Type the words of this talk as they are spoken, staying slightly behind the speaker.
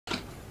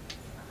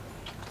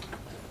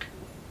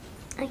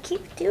I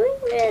keep doing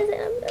this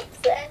and I'm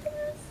obsessed.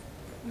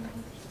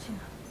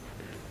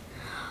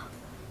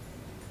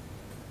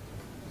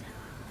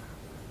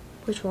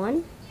 Which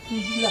one?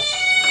 Look.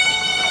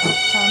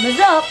 Time is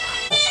up.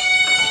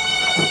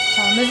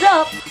 Time is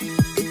up.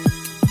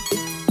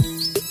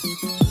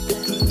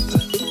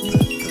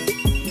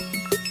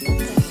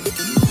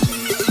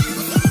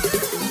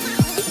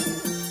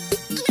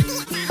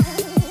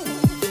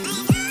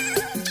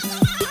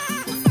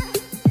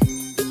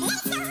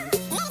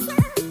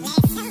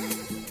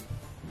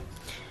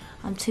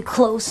 I'm too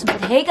close, but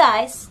hey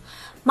guys,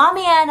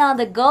 Mommy Anna on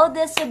the go.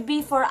 This would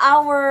be for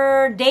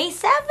our day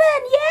 7.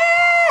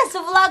 Yes,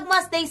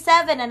 Vlogmas day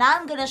 7, and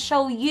I'm gonna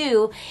show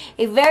you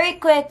a very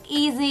quick,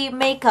 easy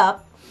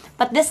makeup.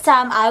 But this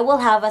time I will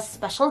have a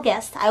special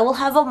guest. I will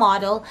have a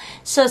model.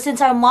 So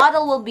since our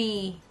model will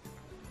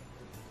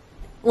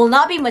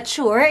not be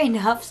mature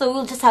enough, so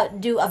we'll just have to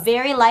do a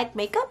very light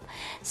makeup.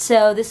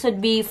 So this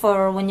would be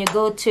for when you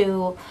go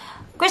to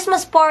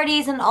Christmas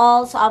parties and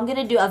all. So I'm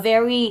gonna do a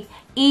very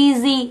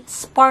easy,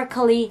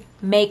 sparkly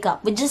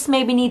makeup. We just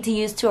maybe need to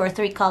use 2 or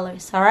 3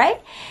 colors, alright?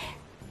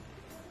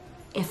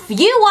 If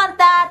you want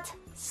that,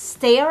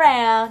 stay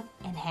around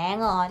and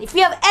hang on. If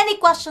you have any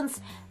questions,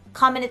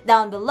 comment it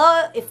down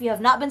below. If you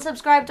have not been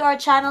subscribed to our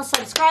channel,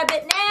 subscribe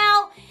it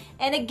now.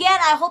 And again,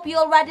 I hope you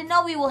already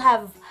know we will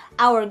have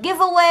our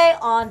giveaway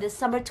on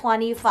December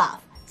 25.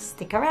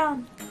 Stick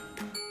around.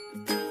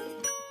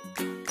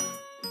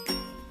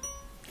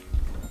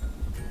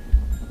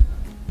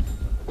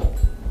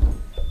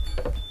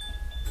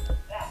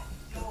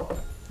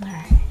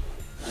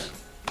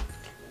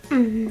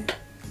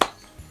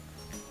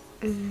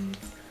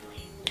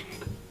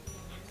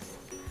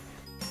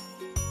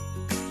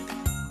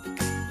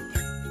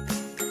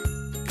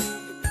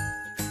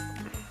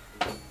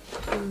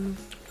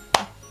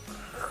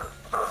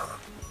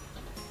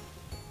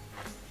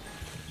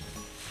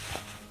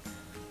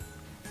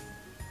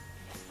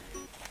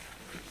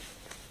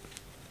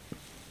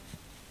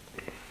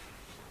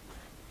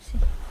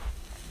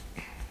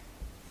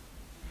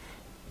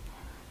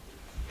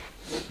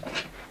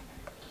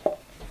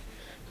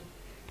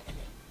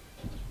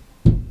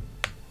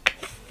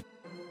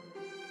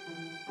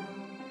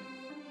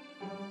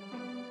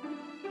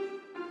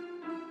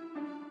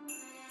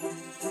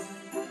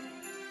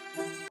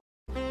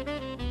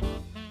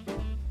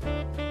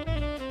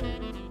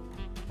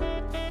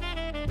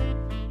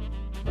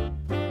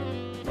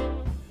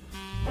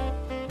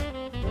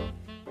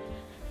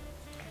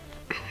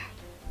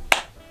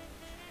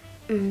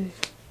 Wait,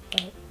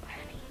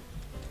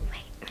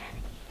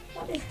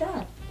 What is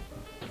that?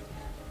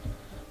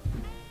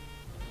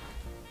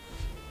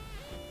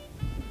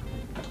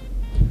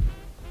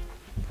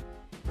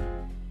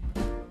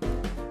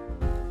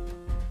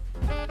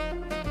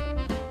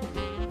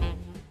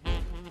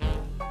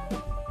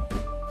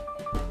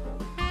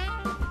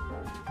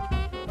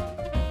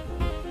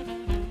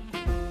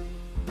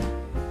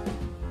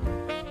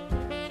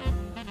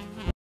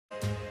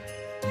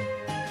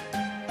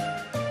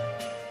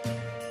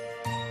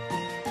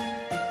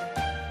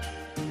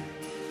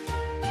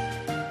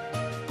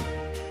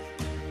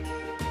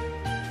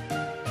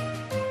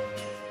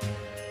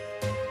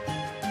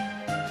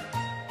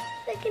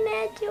 looking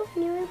at you,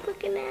 you were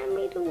looking at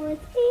me, the one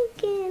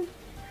thinking.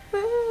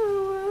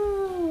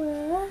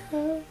 Oh.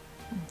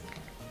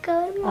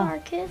 Go to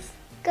Marcus.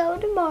 Go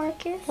to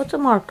Marcus. What's a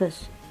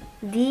Marcus?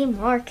 The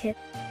Marcus.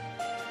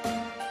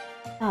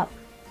 Stop.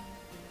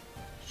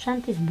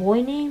 Shanti's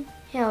boy name?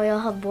 Yeah, we all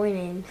have boy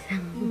names.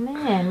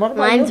 Man, what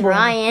about Mine's your boy?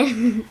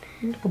 Ryan.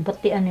 Hindi ko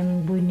batian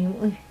yung boy name.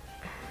 Uy.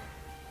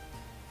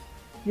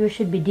 You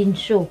should be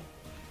Dinsho.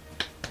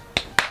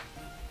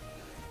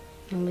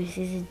 And this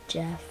is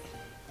Jeff.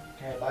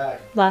 Okay, bye.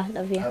 Bye,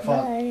 love you. Have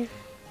fun. Bye.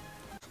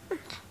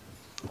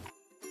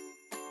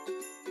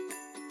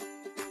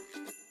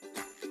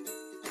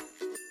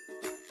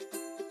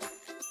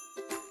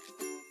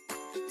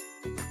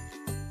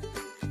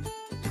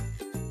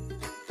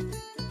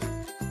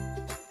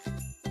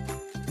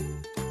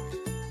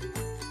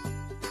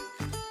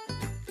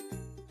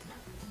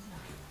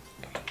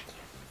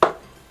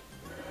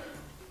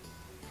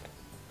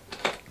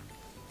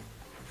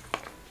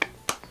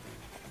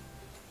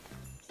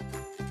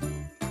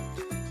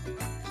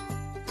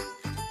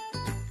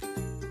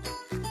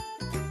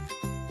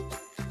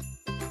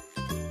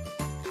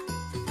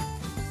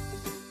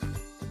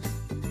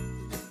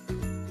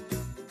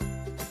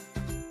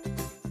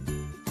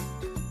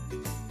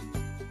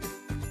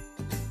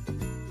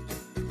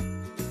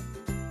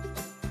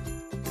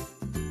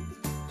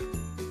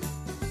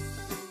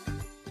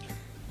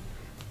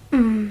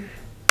 Mm.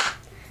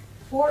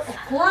 4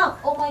 o'clock.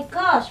 Oh my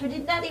gosh, we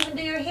did not even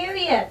do your hair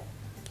yet.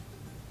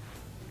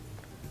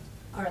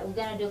 Alright, we're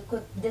gonna do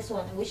quick this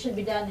one. We should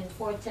be done in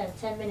 4:10.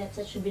 10 minutes,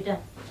 that should be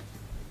done.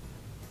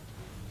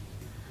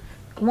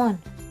 Come on.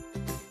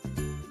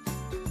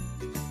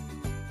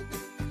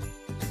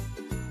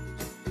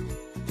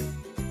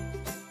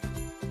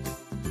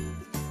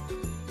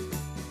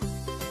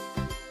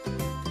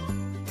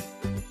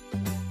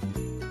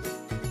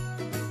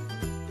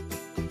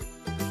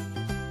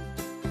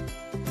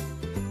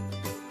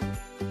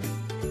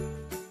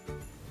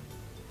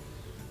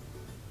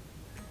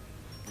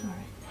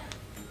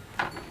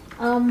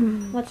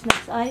 What's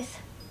next? Eyes?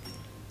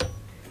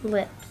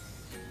 Lips.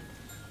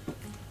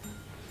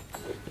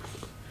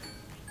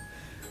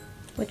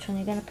 Which one?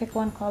 You're gonna pick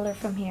one color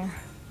from here.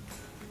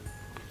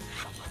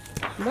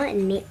 I want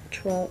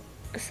neutral,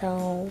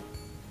 so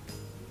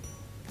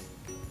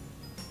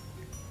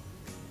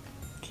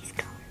these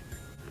colors.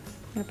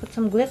 I'm gonna put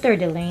some glitter,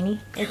 Delaney.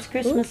 It's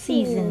Christmas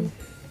season.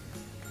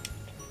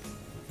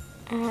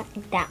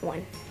 That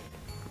one.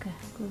 Okay,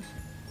 close.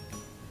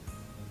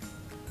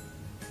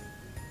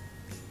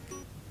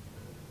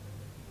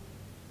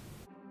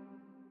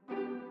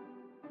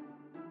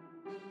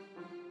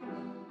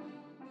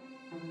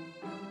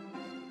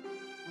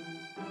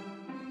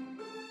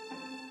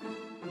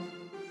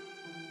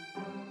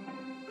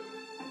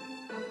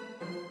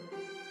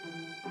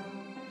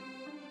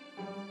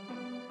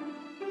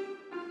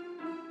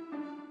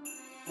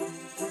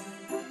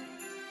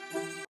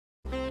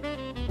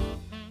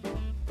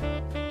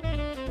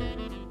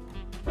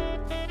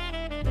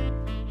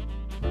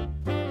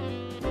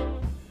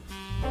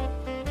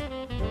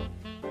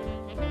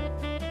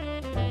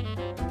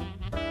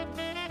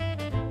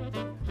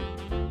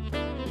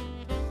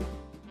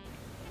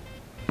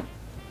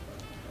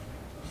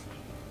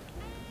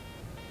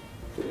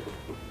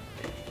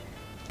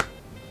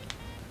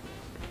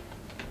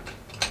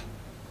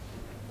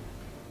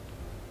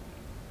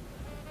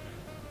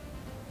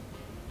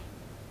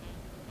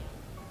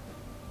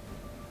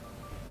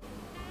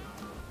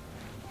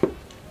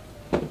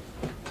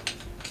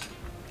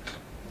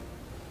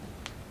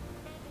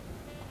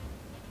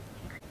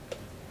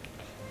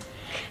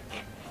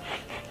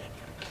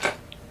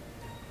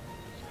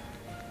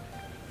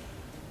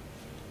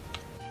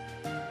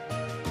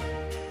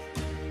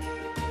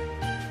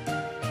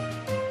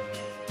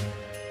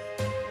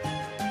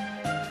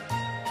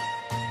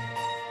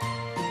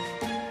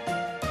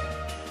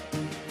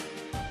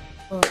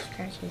 Oh,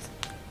 scratches.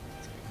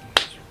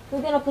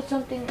 We're gonna put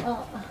something.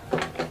 What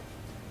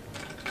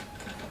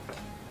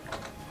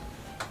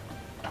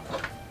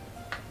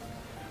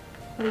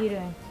are you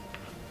doing?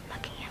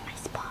 Looking at my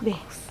spot.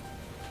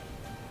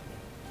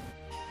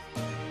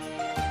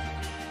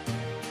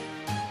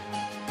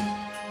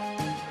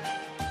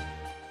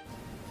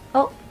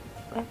 Oh,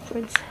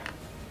 backwards.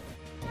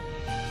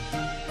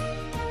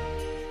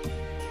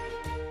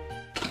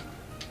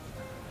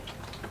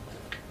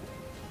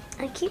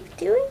 I keep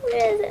doing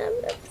this and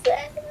I'm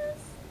obsessed.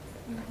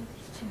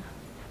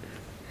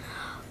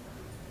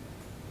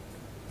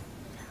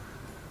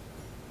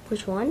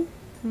 Which one?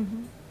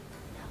 Mm-hmm.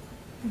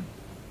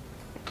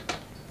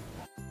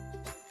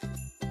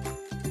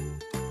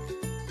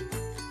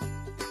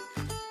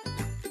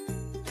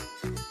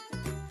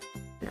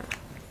 No,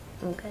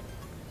 I'm good.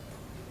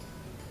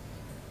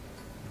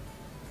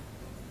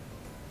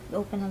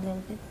 Open a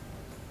little bit.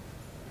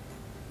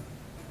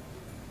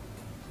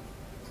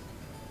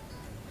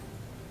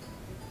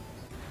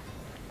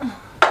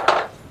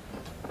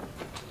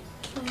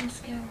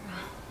 Mascara.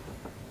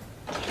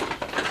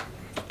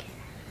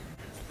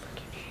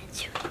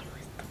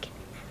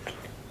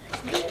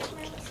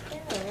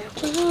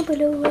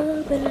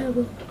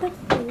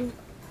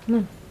 Come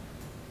on.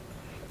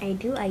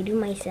 I do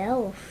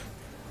myself.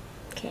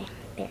 Okay,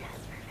 there,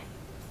 that's perfect.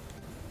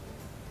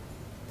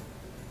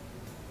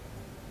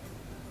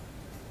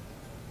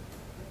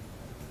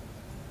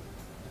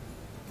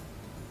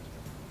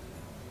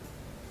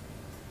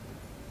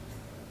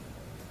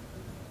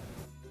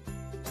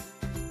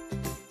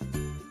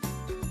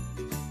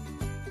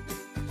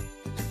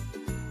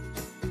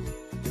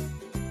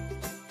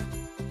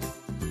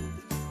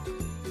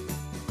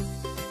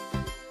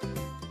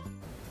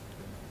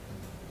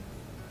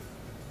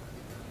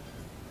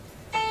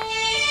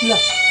 Look.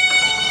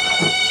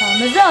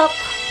 Time is up.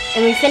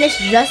 And we finished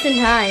just in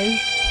time.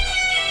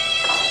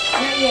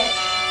 Not yet.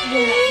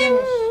 We're not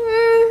finished.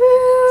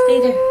 Stay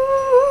there.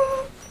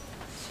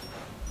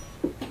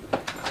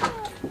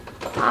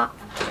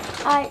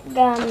 I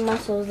got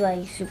muscles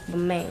like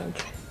Superman.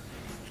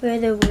 For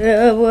the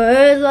world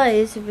was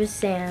like Super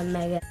Saiyan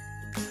Mega.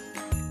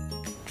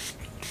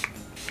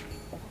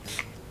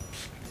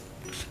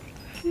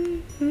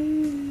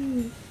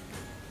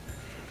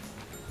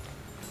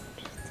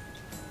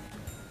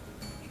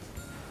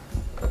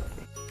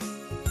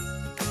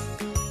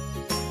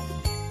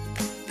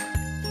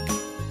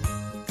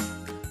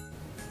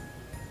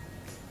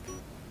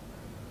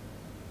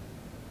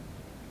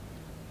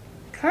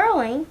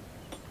 Curling?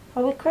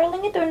 Are we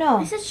curling it or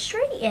no? This is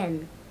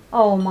straighten.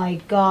 Oh my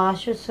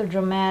gosh, you're so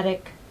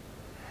dramatic.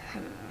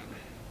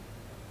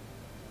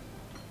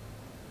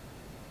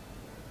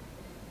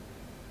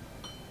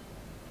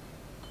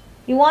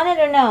 You want it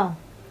or no?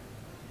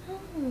 No, I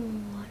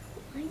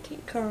don't like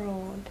it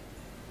curled.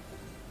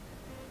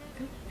 I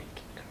don't like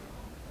it curled.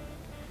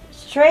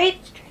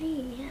 Straight?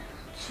 Straight, yeah.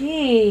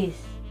 Jeez.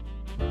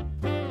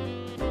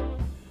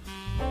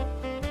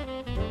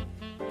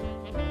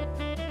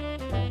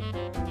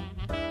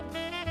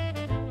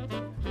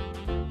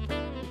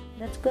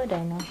 That's good,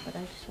 I know, but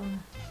I just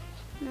wanna...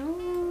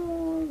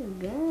 No,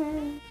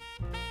 good.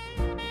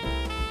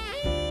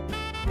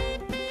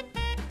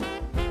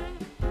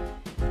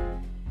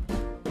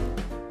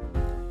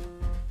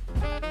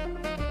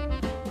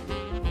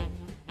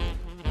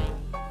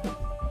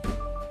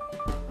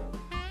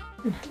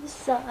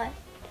 outside.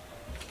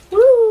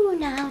 Woo!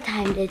 Now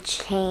time to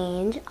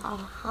change.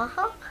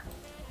 Ah.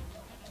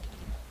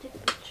 Take a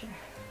picture.